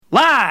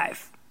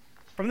Live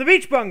from the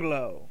Beach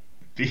Bungalow.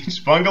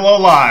 Beach Bungalow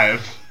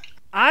Live.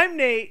 I'm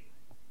Nate.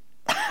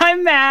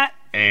 I'm Matt.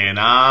 And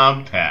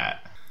I'm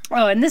Pat.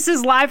 Oh, and this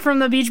is live from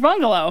the Beach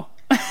Bungalow.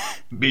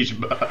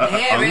 Everybody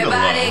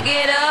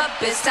get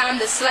up, it's time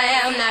to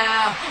slam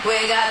now.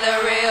 We got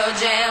the real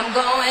jam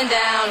going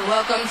down.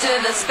 Welcome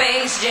to the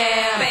Space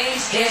Jam.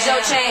 Here's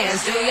your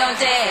chance, do your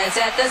dance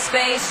at the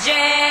Space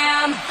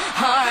Jam.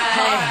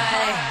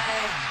 Alright.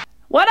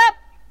 What up?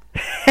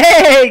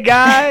 Hey,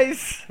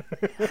 guys.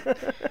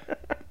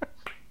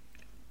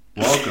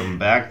 Welcome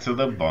back to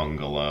the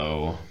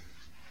bungalow.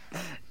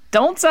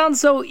 Don't sound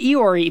so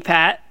Eeyore,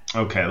 Pat.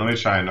 Okay, let me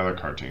try another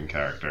cartoon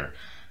character.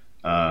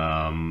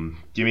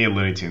 Give me a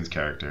Looney Tunes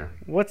character.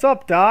 What's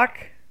up, Doc?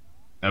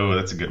 Oh,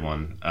 that's a good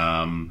one.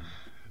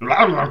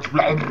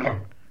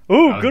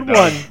 Ooh, good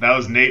one. That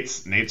was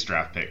Nate's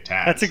draft pick,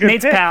 Taz. That's a good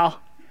Nate's pick.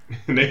 pal.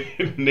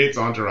 Nate's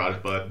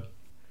entourage, bud.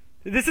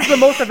 This is the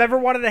most I've ever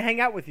wanted to hang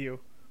out with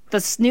you.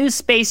 The new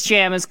Space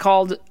Jam is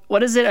called,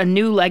 what is it, A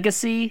New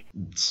Legacy?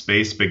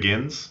 Space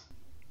Begins?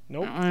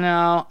 Nope.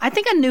 No, I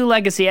think A New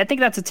Legacy. I think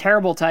that's a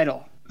terrible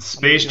title.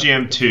 Space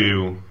Jam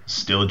 2,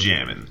 Still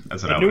Jamming.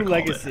 That's what I A would New call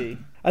Legacy.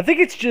 I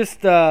think it's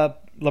just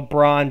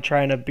LeBron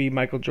trying to be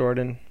Michael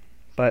Jordan,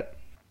 but...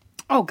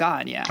 Oh,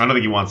 God, yeah. I don't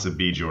think he wants to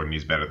be Jordan.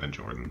 He's better than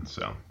Jordan,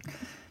 so...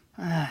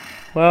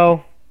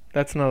 Well,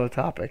 that's another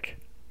topic.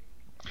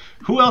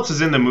 Who else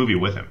is in the movie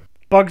with him?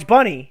 Bugs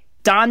Bunny.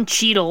 Don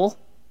Cheadle.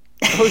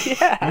 Oh,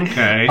 yeah.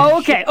 Okay. Oh,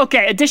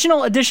 okay. Additional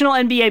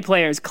NBA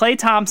players. Klay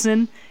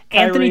Thompson,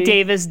 Anthony Kyrie.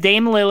 Davis,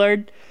 Dame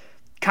Lillard,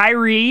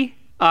 Kyrie,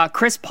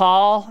 Chris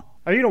Paul.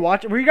 Are you going to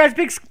watch it? Were you guys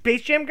big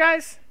Space Jam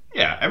guys?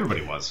 Yeah,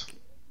 everybody was.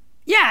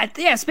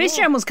 Yeah, Space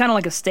Jam was kind of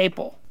like a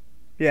staple.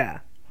 Yeah.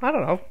 I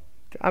don't know.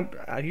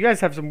 You guys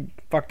have some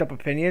fucked up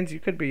opinions. You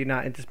could be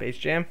not into Space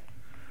Jam.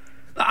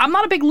 I'm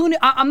not a big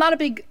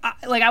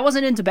I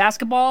wasn't into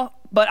basketball,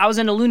 but I was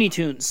into Looney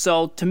Tunes.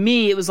 So to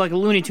me, it was like a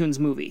Looney Tunes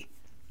movie.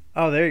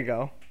 Oh, there you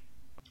go.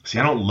 See,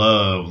 I don't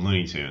love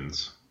Looney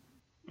Tunes.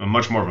 I'm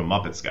much more of a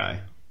Muppets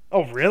guy.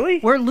 Oh, really?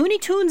 Were Looney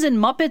Tunes and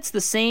Muppets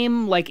the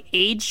same, like,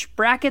 age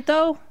bracket,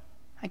 though?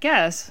 I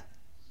guess.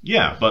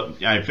 Yeah,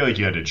 but I feel like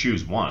you had to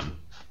choose one.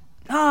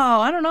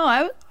 Oh, I don't know.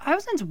 I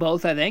was into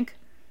both, I think.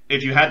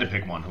 If you had to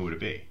pick one, who would it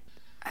be?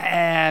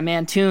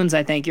 Man, Tunes,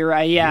 I think. You're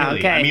right. Yeah, Really?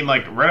 okay. I mean,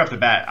 like, right off the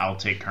bat, I'll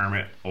take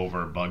Kermit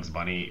over Bugs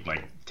Bunny,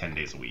 like, 10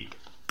 days a week.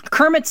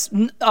 Kermit's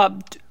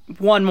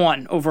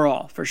 1-1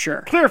 overall, for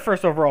sure. Clear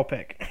first overall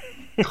pick.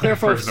 Clear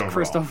First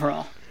first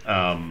overall.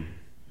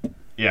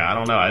 Yeah, I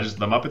don't know.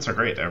 The Muppets are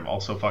great. They're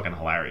also fucking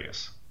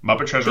hilarious.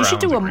 Muppet Treasure They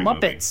should Island's do a great movie.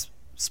 Muppets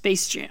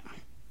Space Jam.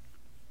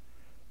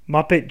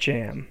 Muppet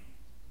Jam.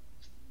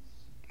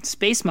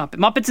 Space Muppet.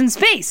 Muppets in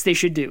Space, they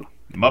should do.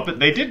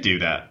 They did do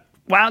that.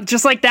 Wow,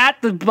 just like that,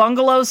 the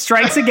bungalow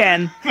strikes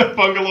again. The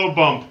bungalow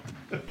bump.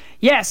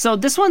 Yeah, so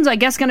this one's, I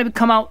guess, going to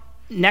come out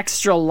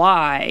next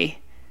July.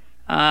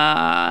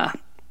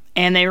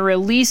 And they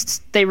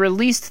released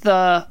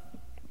the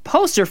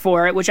poster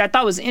for it, which I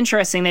thought was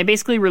interesting. They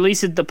basically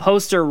released the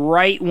poster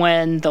right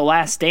when The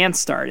Last Dance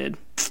started.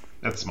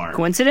 That's smart.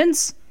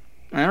 Coincidence?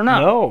 I don't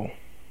know. No.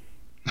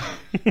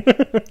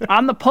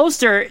 On the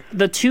poster,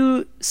 the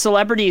two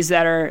celebrities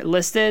that are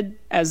listed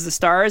as the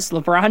stars,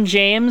 LeBron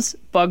James,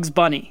 Bugs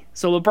Bunny.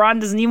 So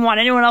LeBron doesn't even want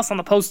anyone else on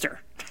the poster.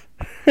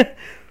 Well,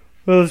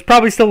 there's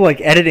probably still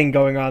like editing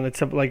going on.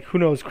 That's like, who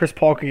knows? Chris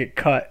Paul could get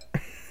cut.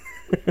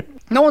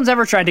 No one's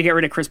ever tried to get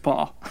rid of Chris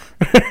Paul.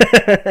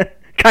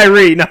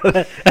 Kyrie, no,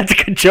 that's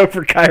a good joke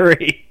for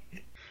Kyrie.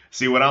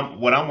 See, what I'm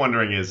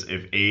wondering is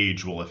if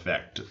age will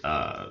affect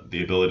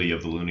the ability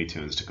of the Looney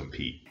Tunes to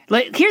compete.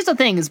 Like, here's the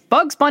thing: is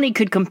Bugs Bunny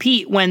could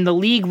compete when the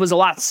league was a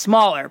lot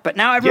smaller, but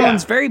now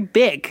everyone's very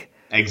big.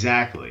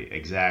 Exactly.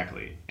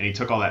 And he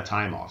took all that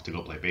time off to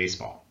go play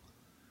baseball.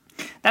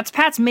 That's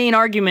Pat's main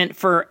argument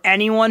for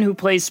anyone who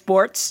plays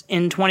sports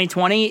in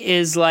 2020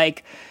 is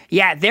like,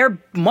 yeah, they're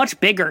much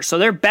bigger, so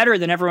they're better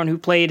than everyone who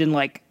played in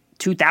like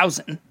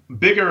 2000.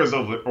 Bigger is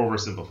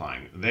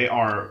oversimplifying. They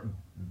are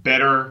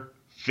better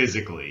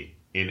physically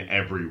in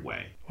every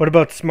way. What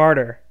about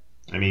smarter?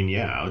 I mean,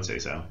 yeah, I would say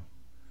so.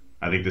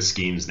 I think the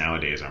schemes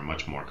nowadays are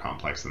much more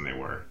complex than they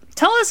were.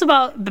 Tell us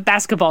about the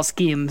basketball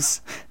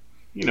schemes.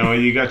 You know,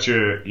 you got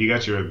your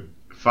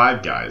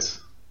five guys.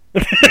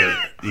 You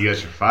got your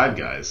five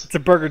guys. It's a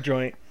burger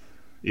joint.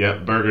 Yeah,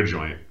 burger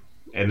joint.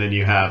 And then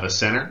you have a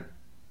center.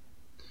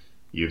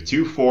 You have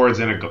two forwards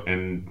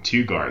and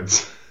two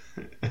guards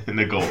and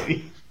the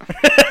goalie.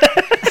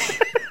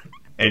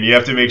 And you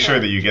have to make sure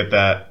that you get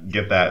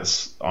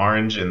that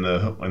orange in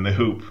the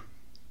hoop,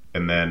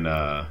 and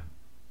then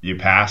you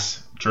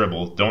pass,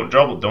 dribble, don't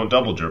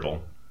double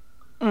dribble,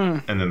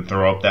 and then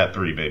throw up that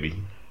three,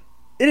 baby.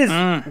 It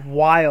is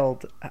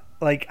wild.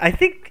 Like, I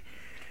think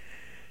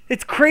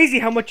it's crazy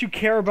how much you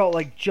care about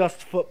like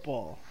just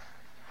football.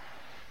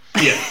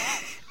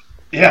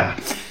 Yeah.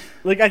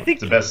 Like, I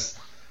think It's the best.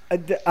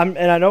 and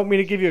I don't mean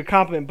to give you a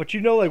compliment, but you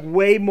know like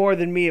way more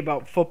than me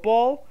about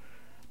football.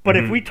 But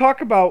if we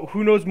talk about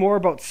who knows more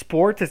about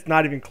sports, it's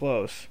not even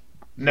close.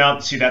 Now,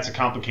 see, that's a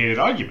complicated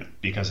argument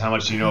because how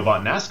much do you know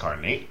about NASCAR,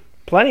 Nate?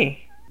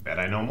 Plenty. Bet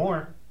I know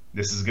more.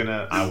 This is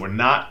gonna. I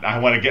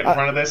want to get in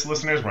front of this,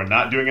 listeners. We're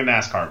not doing a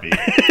NASCAR beat.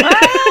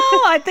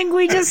 Well, I think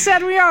we just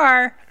said we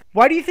are.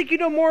 Why do you think you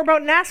know more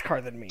about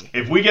NASCAR than me?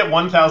 If we get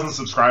 1,000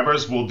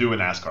 subscribers, we'll do a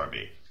NASCAR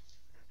beat.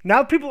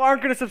 Now people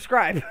aren't going to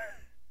subscribe.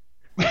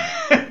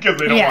 Because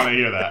they don't want to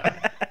hear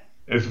that.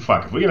 If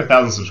we get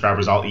 1,000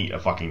 subscribers, I'll eat a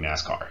fucking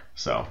NASCAR.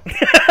 So.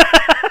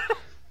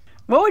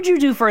 What would you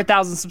do for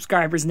 1,000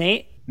 subscribers,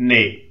 Nate?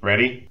 Nate,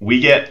 ready? We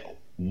get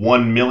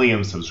 1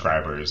 million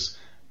subscribers,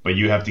 but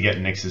you have to get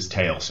Nix's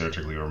tail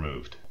surgically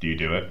removed. Do you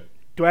do it?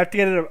 Do I have to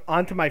get it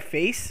onto my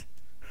face?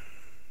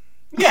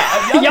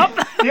 Yeah.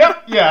 Yep.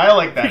 Yep. Yeah, I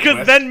like that. Because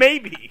twist. then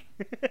maybe.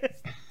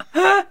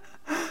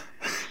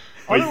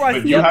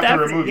 Otherwise, but you have to that's-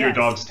 remove your yes.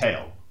 dog's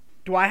tail.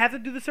 do I have to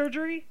do the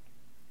surgery?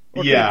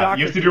 Or can the Yeah, doctor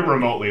you have to do it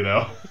remotely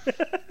though.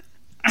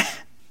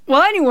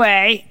 Well,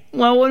 anyway,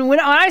 when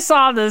I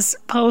saw this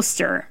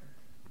poster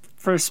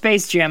for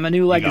Space Jam: A New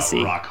You got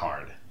Legacy, rock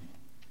hard.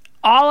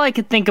 all I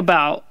could think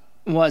about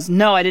was,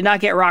 no, I did not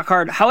get rock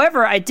hard.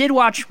 However, I did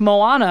watch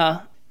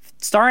Moana,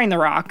 starring The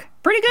Rock.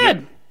 Pretty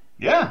good.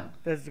 Yeah,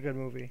 That's a good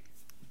movie.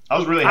 I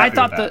was really happy I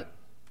thought with that.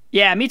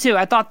 yeah, me too.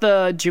 I thought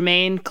the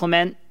Jermaine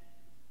Clement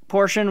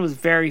portion was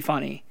very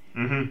funny.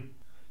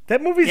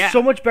 That movie's Yeah.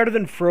 so much better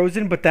than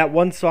Frozen, but that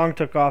one song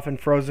took off and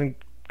Frozen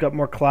got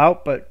more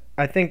clout. But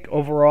I think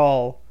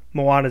overall,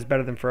 Moana's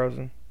better than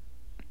Frozen.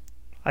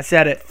 I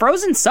said it.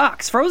 Frozen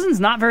sucks. Frozen's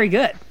not very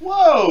good.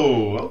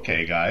 Whoa,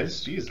 okay,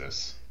 guys,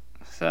 Jesus.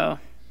 So,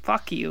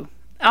 fuck you.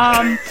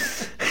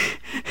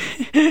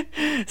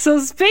 So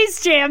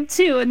Space Jam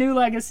 2, A New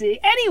Legacy.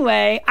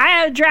 Anyway, I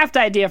had a draft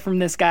idea from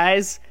this,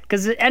 guys.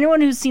 Because anyone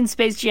who's seen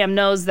Space Jam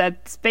knows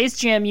that Space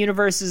Jam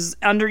universe is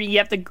you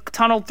have to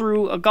tunnel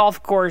through a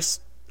golf course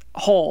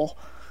hole.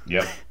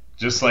 Yep.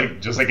 Just like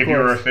if you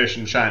were a fish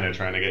in China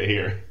trying to get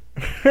here.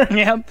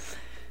 Yep.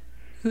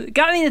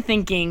 Got me to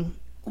thinking,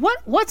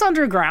 what's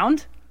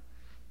underground?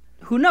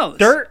 Who knows?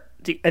 Dirt.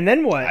 And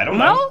then what? I don't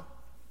know. Well,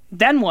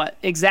 then what?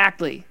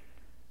 Exactly.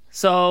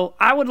 So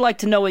I would like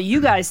to know what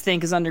you guys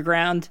think is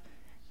underground.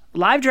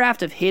 Live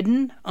draft of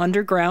hidden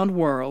underground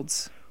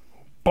worlds.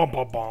 Bum,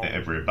 bum, bum.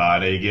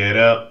 Everybody get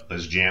up.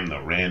 Let's jam the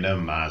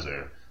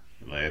randomizer.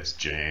 Let's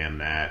jam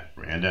that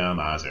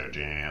randomizer.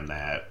 Jam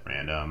that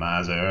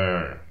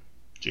randomizer.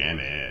 Jam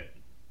it.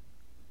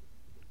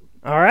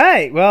 All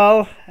right.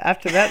 Well,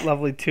 after that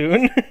lovely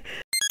tune.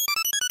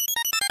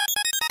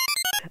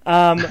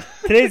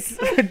 Today's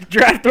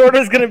draft order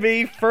is going to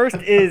be: first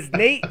is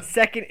Nate,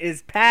 second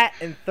is Pat,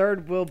 and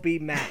third will be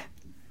Matt.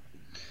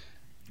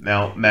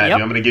 Now, Matt, Yep.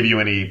 I'm going to give you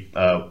any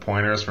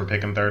pointers for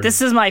picking third?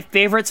 This is my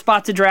favorite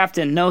spot to draft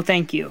in. No,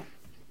 thank you.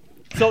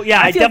 So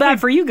yeah, I feel bad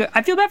for you.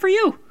 I feel bad for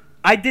you.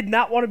 I did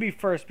not want to be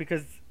first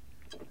because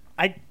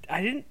I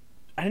didn't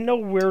know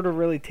where to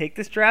really take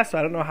this draft, so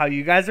I don't know how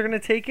you guys are going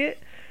to take it.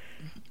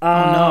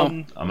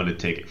 no. I'm going to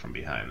take it from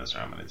behind. That's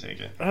where I'm going to take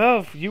it.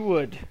 Oh, you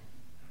would.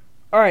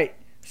 All right.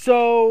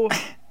 So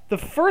the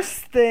first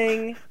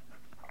thing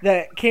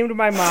that came to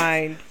my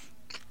mind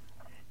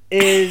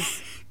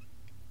is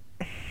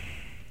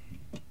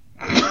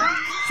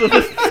so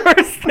the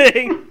first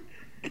thing.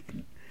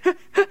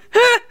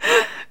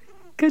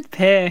 Good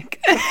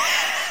pick.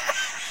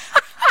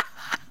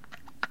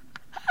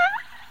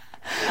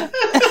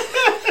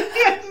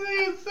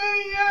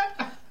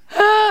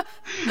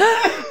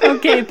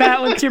 Okay,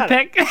 Pat, what's your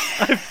pick?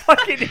 I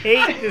fucking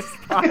hate this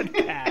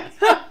podcast.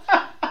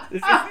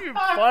 This isn't even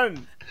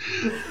fun.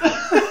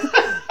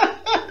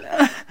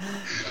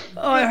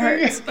 Oh, it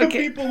hurts. The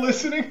Okay. people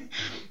listening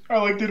are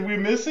like, did we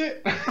miss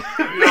it?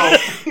 No,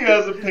 he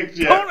hasn't picked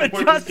yet. Don't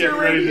We're adjust just getting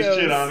your ready to radios.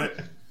 shit on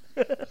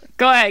it.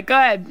 Go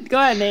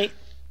ahead, Nate.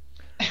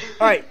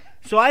 All right.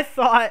 So I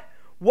thought,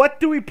 what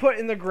do we put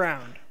in the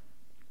ground?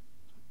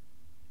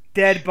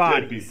 Dead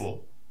bodies. Dead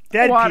people.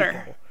 Dead Water.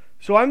 people.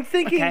 So I'm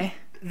thinking Okay.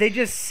 they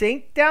just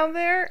sink down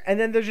there, and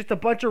then there's just a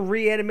bunch of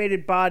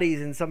reanimated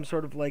bodies in some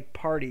sort of like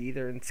party,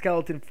 either in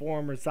skeleton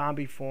form or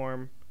zombie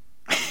form.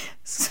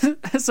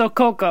 So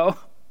Coco.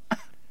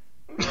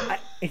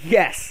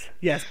 Yes,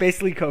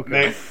 basically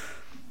Coco.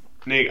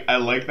 Nate, I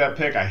like that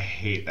pick. I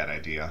hate that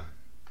idea.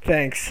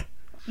 Thanks.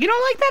 You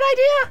don't like that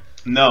idea?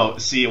 No,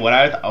 see, where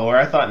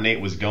I thought Nate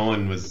was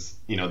going was,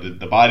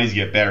 the bodies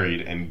get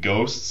buried and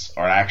ghosts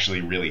are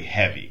actually really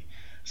heavy.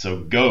 So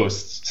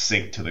ghosts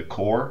sink to the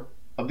core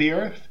of the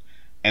earth,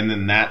 and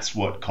then that's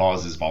what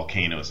causes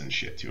volcanoes and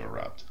shit to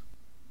erupt.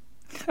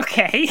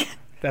 Okay.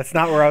 That's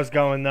not where I was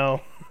going,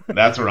 though.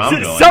 That's where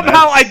I'm going.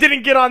 Somehow I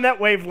didn't get on that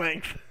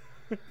wavelength.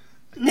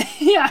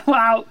 Yeah,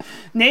 wow.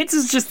 Nate's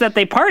is just that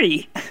they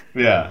party.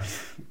 Yeah.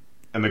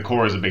 And the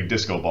core is a big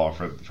disco ball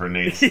for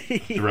Nate's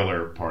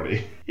thriller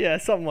party. Yeah,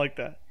 something like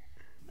that.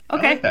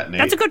 Okay. like that, Nate.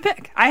 That's a good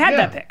pick. I had Yeah.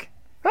 that pick.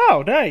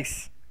 Oh,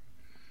 nice.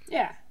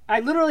 Yeah. I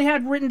literally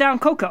had written down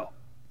Coco.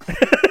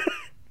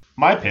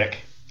 My pick,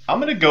 I'm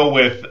going to go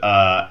with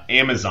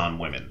Amazon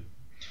women.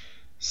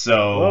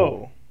 So,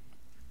 Whoa.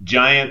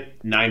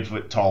 giant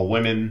 9-foot tall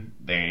women.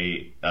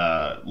 They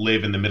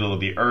live in the middle of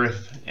the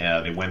earth.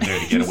 They went there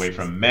to get away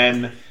from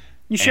men.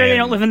 You sure they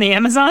don't live in the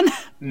Amazon?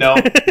 No,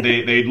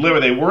 they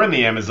were in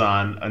the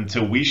Amazon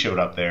until we showed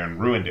up there and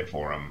ruined it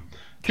for them.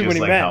 Too Just many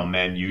like men. how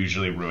men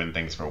usually ruin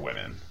things for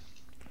women.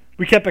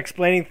 We kept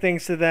explaining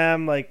things to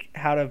them, like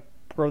how to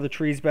grow the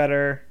trees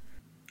better.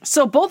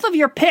 So both of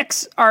your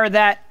picks are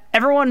that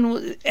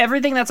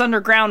everything that's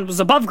underground was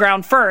above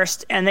ground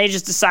first, and they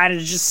just decided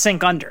to just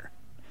sink under.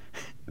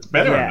 It's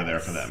better Yes. under there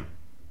for them.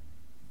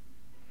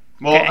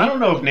 Well, Okay. I don't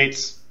know if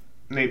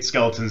Nate's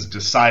skeletons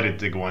decided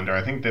to go under.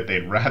 I think that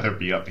they'd rather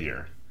be up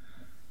here.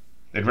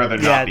 They'd rather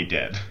Yeah. not be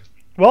dead.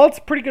 Well, it's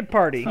a pretty good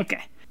party.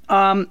 Okay.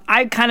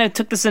 I kind of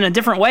took this in a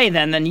different way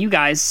than you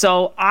guys.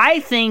 So I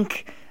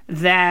think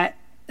that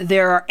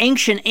there are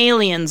ancient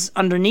aliens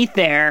underneath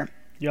there,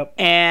 Yep.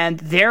 and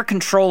they're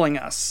controlling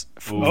us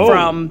Ooh.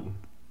 from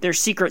their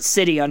secret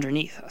city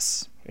underneath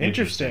us.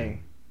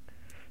 Interesting.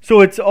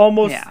 So it's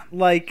almost Yeah.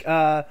 like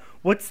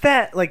what's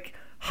that, like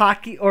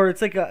hockey, or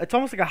it's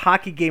almost like a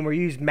hockey game where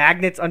you use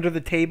magnets under the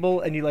table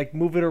and you like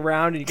move it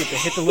around and you get to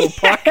hit the little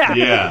puck.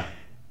 Yeah.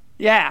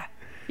 Yeah.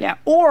 Yeah.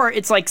 Or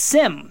it's like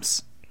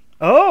Sims.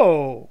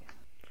 Oh.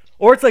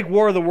 Or it's like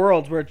War of the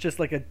Worlds where it's just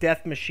like a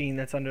death machine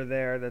that's under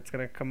there that's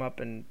going to come up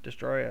and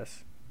destroy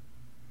us.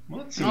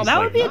 Well, Oh, that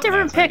would be a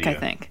different pick, I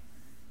think.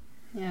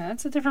 Yeah,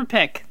 that's a different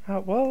pick.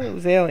 Well, it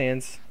was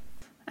aliens.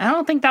 I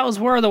don't think that was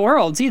War of the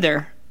Worlds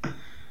either. Yeah, it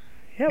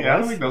Yeah, I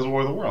don't was. think those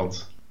were the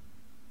worlds.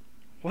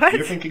 What?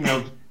 You're thinking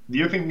of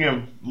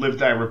Live,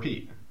 Die,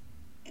 Repeat,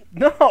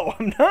 No,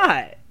 I'm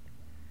not.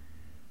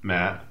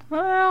 Matt.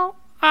 Well,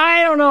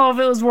 I don't know if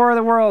it was War of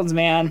the Worlds,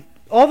 man.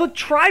 All the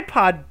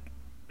tripod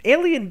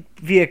alien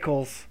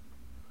vehicles.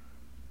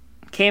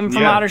 Came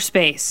from Yeah. outer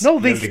space. No,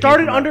 they Yeah, they came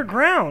started from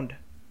underground.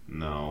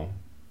 No.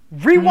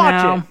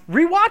 Rewatch No. it.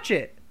 Rewatch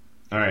it.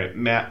 All right,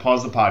 Matt,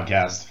 pause the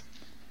podcast.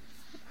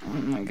 Oh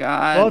my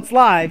god. Well, it's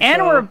live. and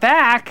so- we're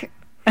back.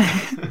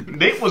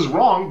 Nate was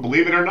wrong,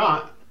 believe it or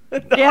not.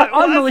 Yeah, it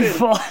wasn't.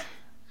 unbelievable.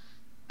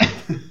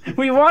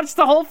 We watched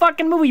the whole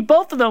fucking movie,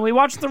 both of them. We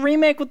watched the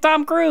remake with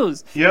Tom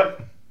Cruise.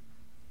 Yep.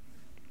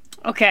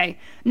 Okay,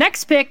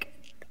 next pick,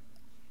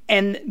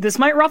 and this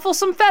might ruffle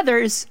some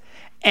feathers,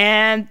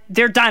 and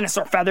they're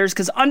dinosaur feathers,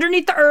 because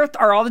underneath the earth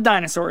are all the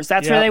dinosaurs.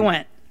 That's where Yeah. they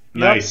went.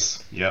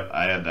 Nice. Yep,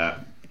 I had that.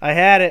 I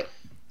had it.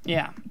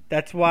 Yeah.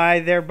 That's why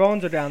their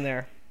bones are down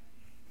there.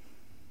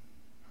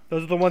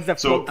 Those are the ones that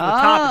So- float to the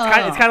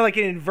top. It's kind of like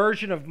an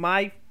inversion of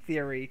my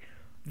theory.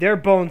 Their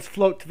bones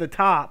float to the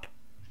top.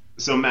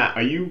 So, Matt,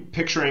 are you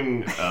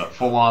picturing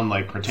full-on,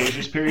 like,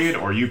 Cretaceous period,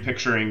 or are you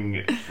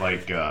picturing,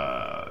 like,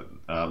 Land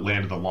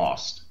of the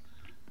Lost?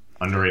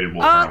 Underrated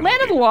Wolfram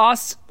Land of the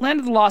Lost. Land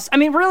of the Lost. I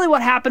mean, really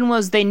what happened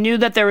was they knew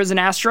that there was an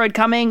asteroid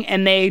coming,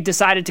 and they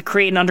decided to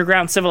create an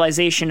underground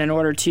civilization in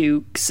order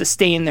to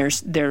sustain their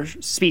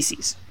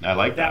species. I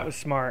like that. That was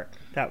smart.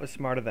 That was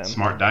smart of them.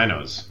 Smart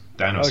dinos.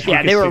 Dinos. Oh, smart. We Yeah,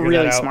 could they were figure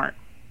really that out. smart.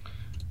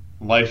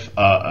 Life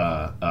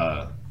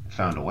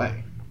found a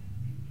way.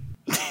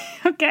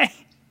 Okay.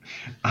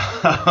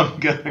 I'm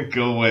gonna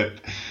go with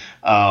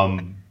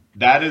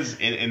that is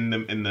in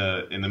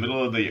the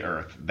middle of the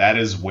earth. That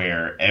is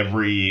where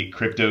every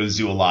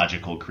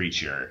cryptozoological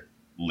creature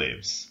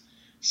lives.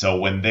 So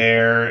when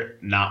they're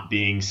not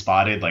being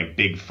spotted, like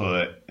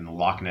Bigfoot and the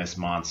Loch Ness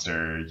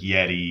monster,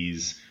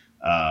 Yetis,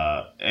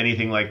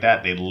 anything like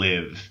that, they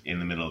live in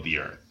the middle of the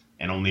earth,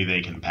 and only they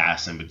can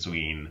pass in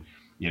between,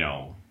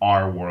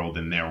 our world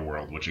and their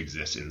world, which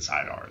exists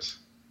inside ours.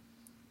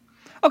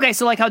 Okay,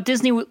 so like how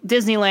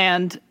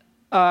Disneyland,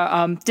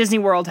 Disney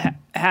World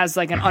has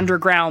like an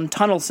underground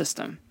tunnel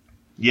system.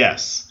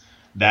 Yes,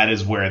 that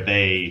is where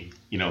they,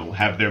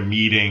 have their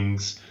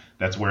meetings.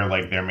 That's where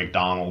like their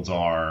McDonald's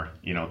are,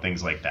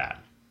 things like that.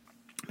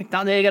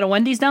 McDonald's, they got a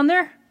Wendy's down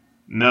there?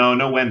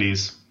 No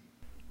Wendy's.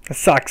 That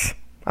sucks.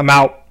 I'm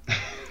out.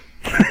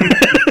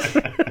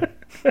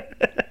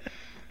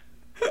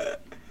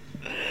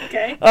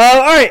 Okay. All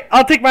right,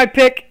 I'll take my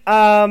pick.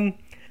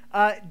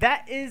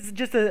 That is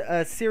just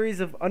a series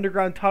of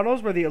underground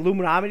tunnels where the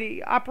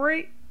Illuminati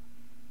operate.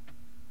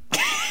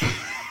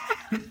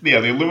 Yeah,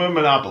 the Illuminati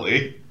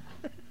Monopoly.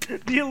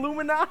 The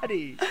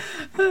Illuminati.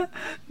 The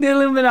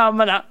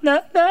Illuminati.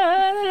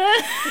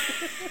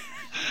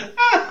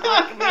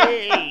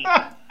 Hey.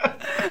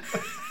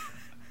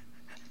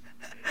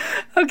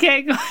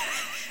 Okay. Go.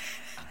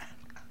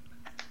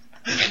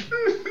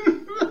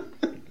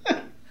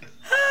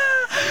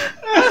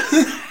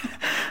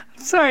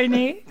 Sorry,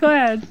 Nate. Go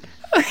ahead.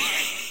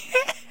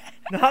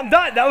 No, I'm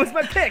done. That was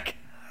my pick.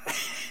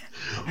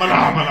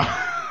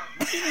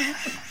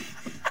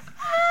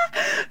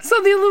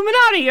 So the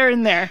Illuminati are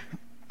in there.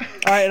 All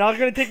right, and I'm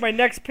gonna take my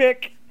next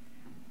pick.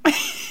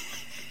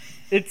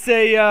 It's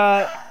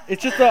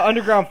just an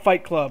underground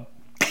fight club.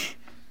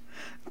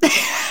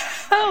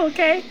 Oh,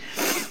 okay.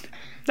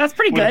 That's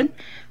pretty good.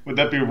 Would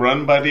that be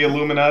run by the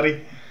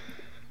Illuminati?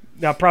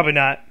 No, probably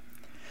not.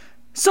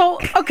 So,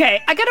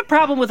 okay, I got a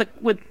problem with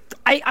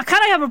I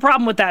kind of have a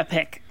problem with that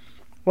pick.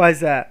 Why is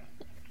that?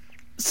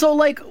 So,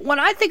 like, when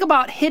I think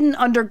about hidden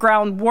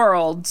underground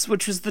worlds,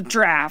 which was the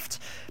draft,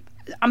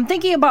 I'm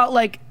thinking about,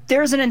 like,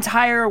 there's an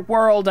entire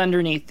world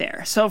underneath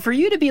there. So for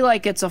you to be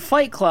like, it's a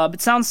fight club,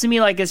 it sounds to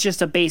me like it's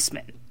just a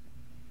basement.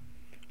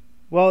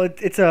 Well,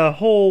 it's a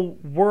whole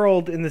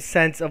world in the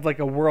sense of like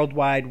a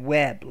worldwide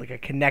web, like a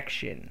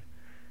connection.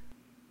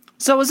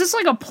 So is this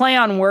like a play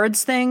on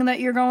words thing that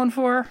you're going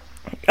for?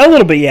 A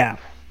little bit, yeah.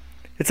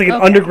 It's like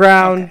an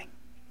underground. Okay.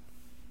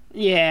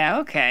 Yeah,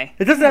 okay.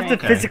 It doesn't have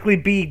to physically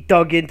be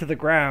dug into the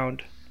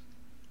ground.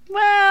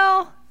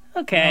 Well,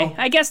 okay. No.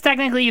 I guess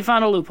technically you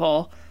found a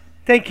loophole.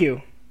 Thank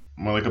you.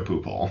 More like a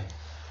poop hole.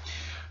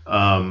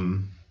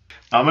 I'm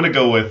going to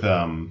go with,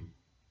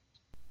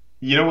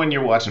 you know when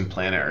you're watching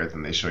Planet Earth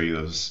and they show you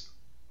those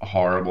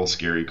horrible,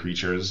 scary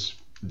creatures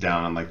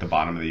down on like the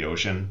bottom of the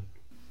ocean?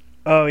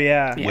 Oh,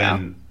 yeah.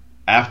 When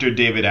after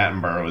David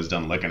Attenborough is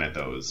done looking at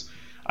those,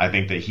 I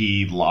think that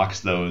he locks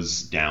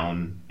those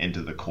down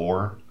into the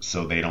core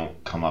so they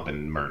don't come up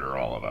and murder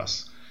all of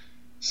us.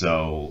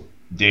 So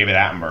David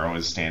Attenborough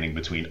is standing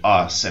between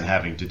us and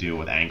having to deal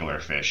with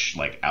anglerfish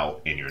like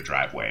out in your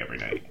driveway every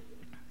night.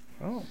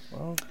 Oh,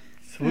 well,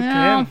 salute to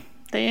him.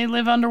 They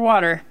live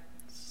underwater.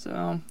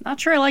 So, not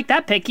sure I like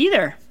that pick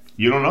either.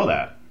 You don't know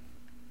that.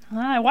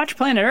 I watch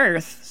Planet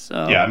Earth,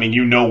 so... Yeah, I mean,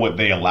 you know what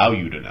they allow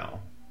you to know.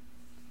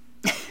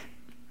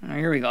 Oh,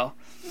 here we go.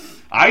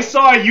 I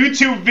saw a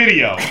YouTube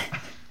video.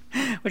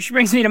 Which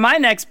brings me to my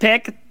next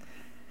pick.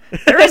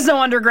 There is no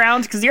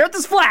underground, because the Earth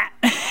is flat.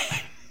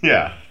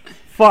 Yeah.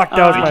 Fuck,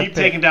 that was my keep pick.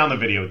 taking down the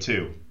video,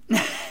 too.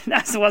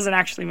 That wasn't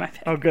actually my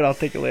pick. Oh, good, I'll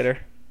take it later.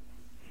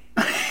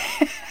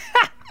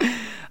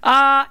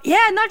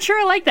 Yeah, not sure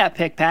I like that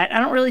pick, Pat. I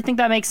don't really think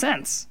that makes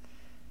sense.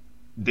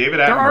 David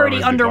Attenborough already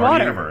is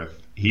underwater. the guardian of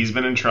Earth. He's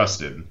been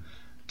entrusted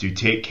to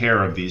take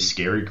care of these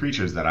scary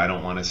creatures that I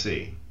don't want to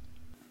see.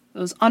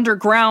 Those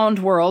underground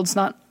worlds,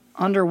 not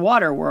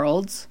underwater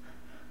worlds.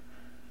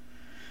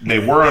 They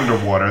were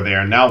underwater. They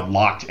are now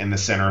locked in the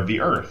center of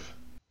the Earth.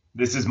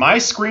 This is my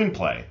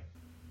screenplay.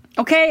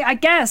 Okay, I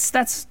guess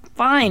that's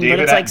fine, but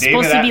it's like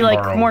supposed to be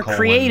like more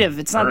creative.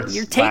 It's not.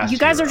 You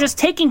guys are just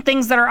taking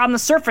things that are on the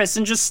surface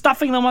and just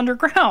stuffing them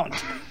underground.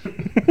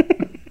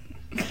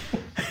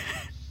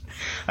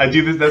 I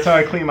do this. That's how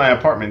I clean my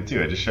apartment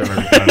too. I just shove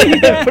everything under the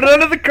bed. Put it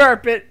under the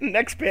carpet.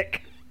 Next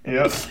pick.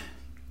 Yep.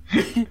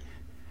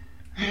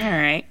 All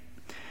right.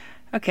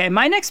 Okay,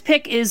 my next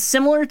pick is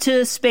similar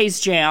to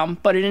Space Jam,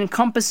 but it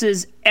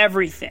encompasses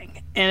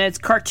everything, and it's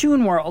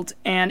Cartoon World,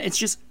 and it's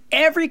just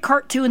every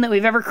cartoon that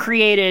we've ever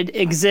created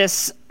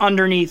exists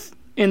underneath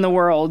in the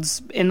world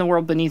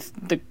beneath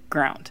the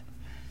ground.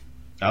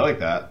 I like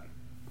that.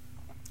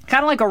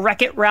 Kind of like a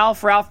Wreck-It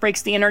Ralph. Ralph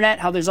Breaks the Internet.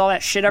 How there's all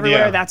that shit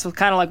everywhere. Yeah. That's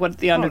kind of like what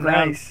the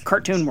underground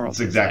cartoon world is.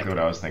 That's exactly like.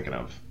 what I was thinking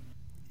of.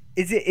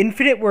 Is it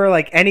infinite where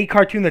like any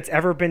cartoon that's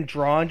ever been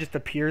drawn just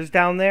appears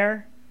down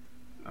there?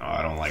 Oh,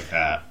 I don't like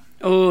that.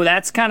 Oh,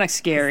 that's kind of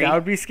scary. That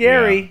would be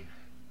scary. Yeah.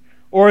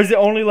 Or is it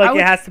only like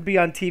it has to be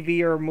on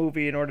TV or a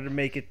movie in order to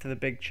make it to the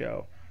big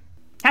show?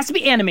 Has to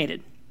be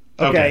animated.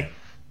 Okay.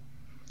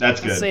 That's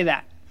good. Let's say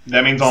that.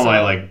 That means all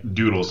my like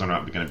doodles are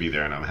not going to be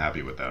there, and I'm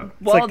happy with that.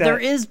 Well, there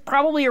is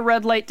probably a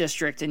red light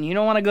district, and you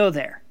don't want to go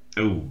there.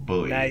 Oh,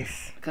 boy.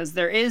 Nice. Because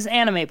there is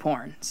anime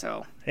porn,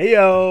 so...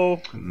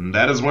 Heyo.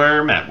 That is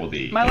where Matt will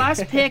be. My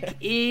last pick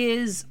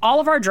is all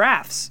of our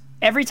drafts.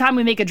 Every time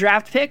we make a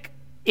draft pick,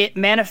 it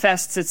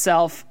manifests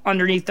itself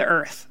underneath the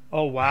earth.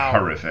 Oh, wow.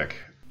 Horrific.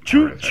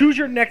 Choose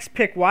your next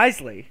pick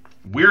wisely.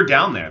 We're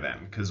down there,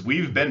 then, because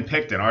we've been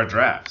picked in our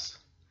drafts.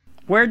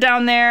 We're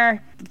down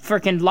there.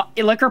 Freaking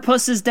Liquor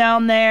Puss is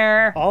down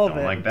there. All of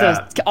Don't it. like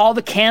that. All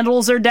the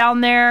candles are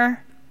down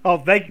there.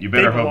 Oh, you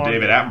better hope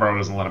David Attenborough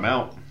doesn't let him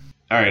out.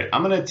 All right,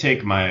 I'm going to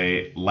take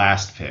my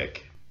last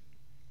pick,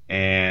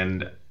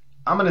 and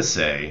I'm going to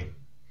say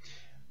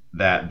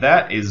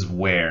that is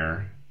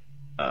where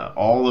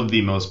all of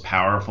the most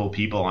powerful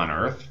people on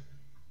Earth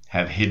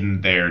have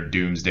hidden their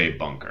doomsday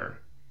bunker.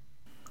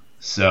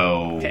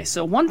 So... Okay,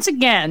 so once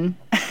again...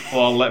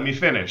 Well, let me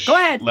finish. Go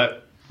ahead.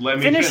 Let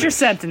me finish your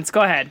sentence.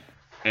 Go ahead.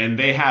 And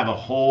they have a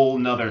whole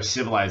nother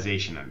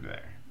civilization under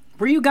there.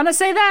 Were you going to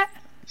say that?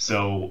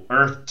 So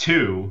Earth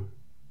 2...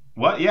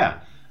 What? Yeah.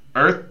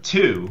 Earth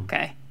 2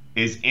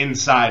 is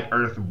inside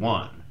Earth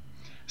 1.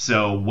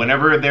 So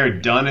whenever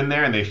they're done in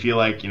there and they feel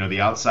like,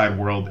 the outside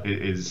world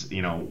is,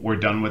 we're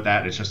done with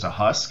that, it's just a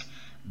husk,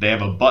 they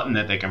have a button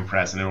that they can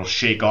press and it'll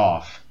shake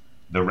off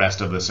the rest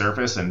of the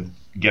surface and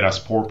get us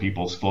poor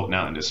people floating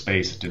out into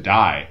space to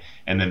die.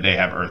 And then they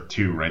have Earth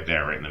 2 right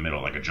there, right in the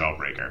middle, like a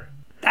jawbreaker.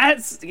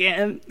 That's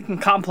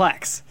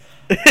complex.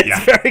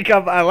 It's very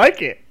complex.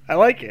 I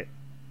like it.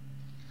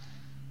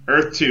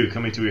 Earth 2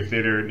 coming to a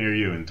theater near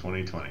you in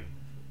 2020.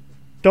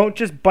 Don't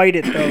just bite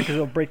it, though, because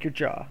it'll break your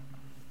jaw.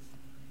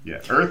 Yeah,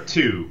 Earth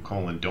 2,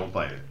 don't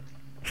bite it.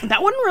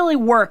 That wouldn't really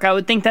work. I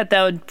would think that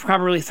would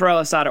probably throw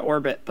us out of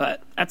orbit,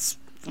 but that's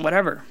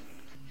whatever.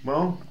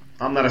 Well,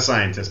 I'm not a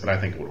scientist, but I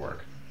think it would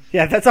work.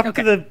 Yeah, that's up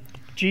to the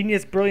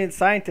genius, brilliant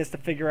scientist to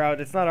figure out.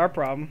 It's not our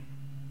problem.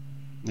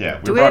 Yeah.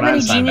 Do we have any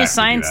genius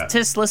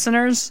scientist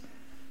listeners?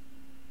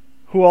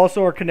 Who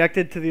also are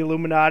connected to the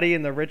Illuminati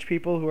and the rich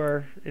people who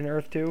are in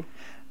Earth too.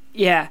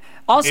 Yeah.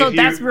 Also,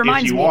 reminds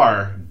if you me.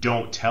 are,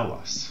 don't tell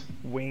us.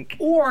 Wink.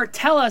 Or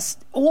tell us,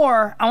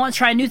 or I want to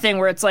try a new thing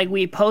where it's like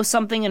we post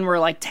something and we're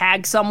like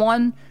tag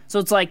someone. So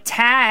it's like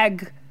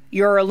tag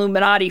your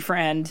Illuminati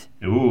friend.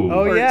 Ooh. Oh,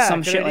 Or yeah,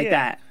 some good shit like idea.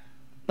 that.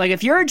 Like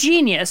if you're a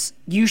genius,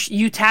 you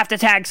have to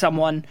tag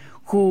someone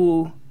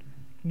who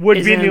Would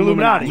is be in an the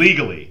Illuminati.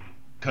 Legally.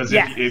 Because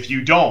Yeah. if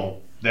you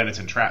don't, then it's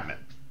entrapment.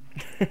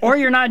 or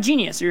you're not a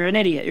genius, you're an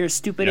idiot, you're a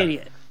stupid Yeah.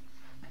 idiot.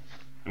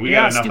 We You're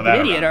got not a enough of stupid that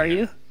idiot, around are here.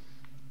 you?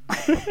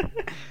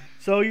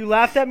 So you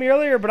laughed at me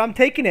earlier, but I'm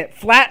taking it.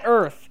 Flat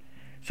Earth.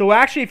 So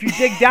actually, if you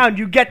dig down,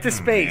 you get to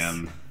space.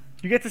 Man.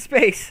 You get to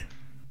space.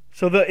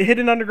 So the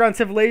hidden underground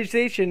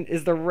civilization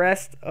is the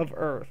rest of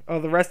Earth, or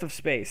the rest of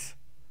space.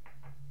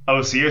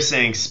 Oh, so you're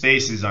saying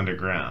space is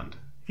underground?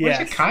 Yes.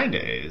 Which it kind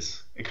of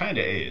is. It kind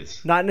of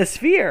is. Not in a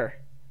sphere.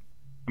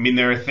 I mean,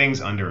 there are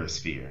things under a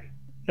sphere.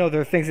 No,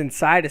 there are things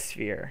inside a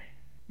sphere,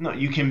 No,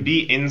 you can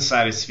be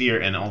inside a sphere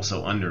and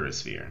also under a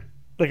sphere.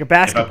 like a If I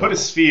basketball. put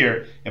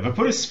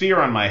a sphere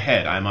on my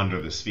head, I'm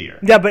under the sphere.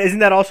 Yeah, but isn't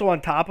that also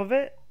on top of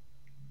it?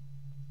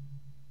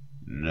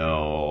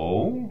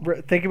 No.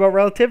 Think about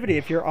relativity.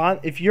 If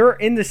you're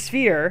in the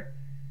sphere,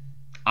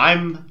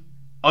 I'm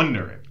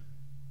under it,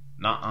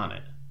 not on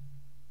it.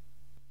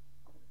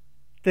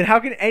 then how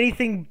can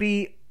anything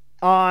be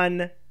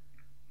on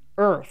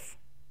Earth?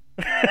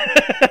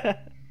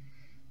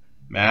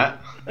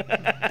 Matt?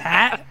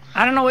 Pat,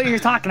 I don't know what you're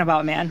talking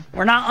about, man.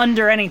 We're not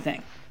under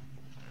anything.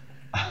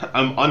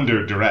 I'm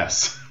under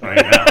duress right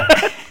now.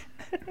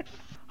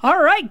 All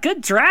right,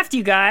 good draft,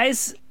 you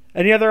guys.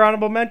 Any other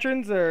honorable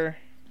mentions, or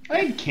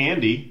I had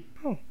candy.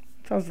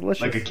 sounds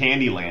delicious? Like a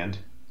candy land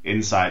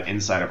inside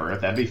of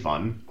Earth. That'd be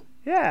fun.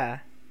 Yeah.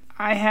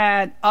 I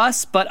had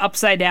Us, but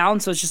upside down,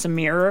 so it's just a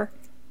mirror.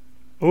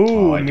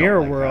 Ooh, I don't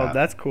Mirror like World. that.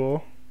 That's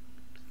cool.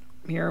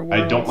 Mirror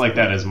world. I don't like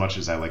that as much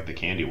as I like the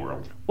candy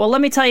world. Well,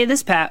 let me tell you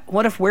this, Pat.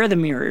 What if we're the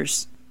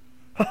mirrors?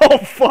 Oh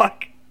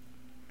fuck!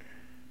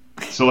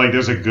 So like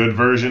there's a good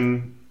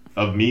version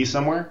of me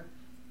somewhere?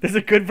 There's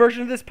a good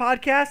version of this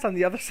podcast on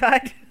the other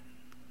side.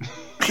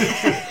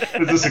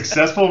 There's a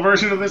successful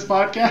version of this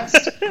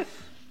podcast?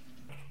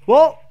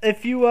 Well,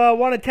 if you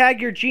want to tag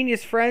your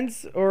genius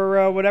friends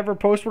or whatever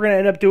post we're going to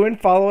end up doing,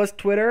 follow us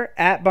Twitter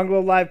at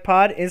Bungalow Live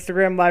Pod,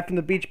 Instagram Live from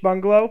the Beach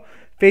Bungalow,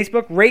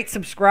 Facebook, rate,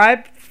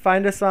 subscribe,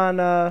 find us on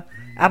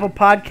Apple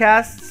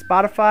Podcasts,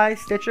 Spotify,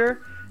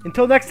 Stitcher.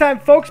 Until next time,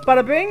 folks,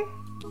 bada bing.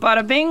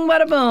 Bada bing,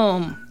 bada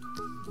boom.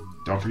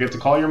 Don't forget to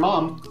call your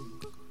mom.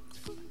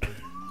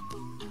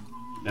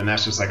 And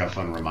that's just like a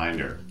fun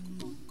reminder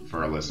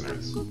for our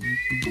listeners.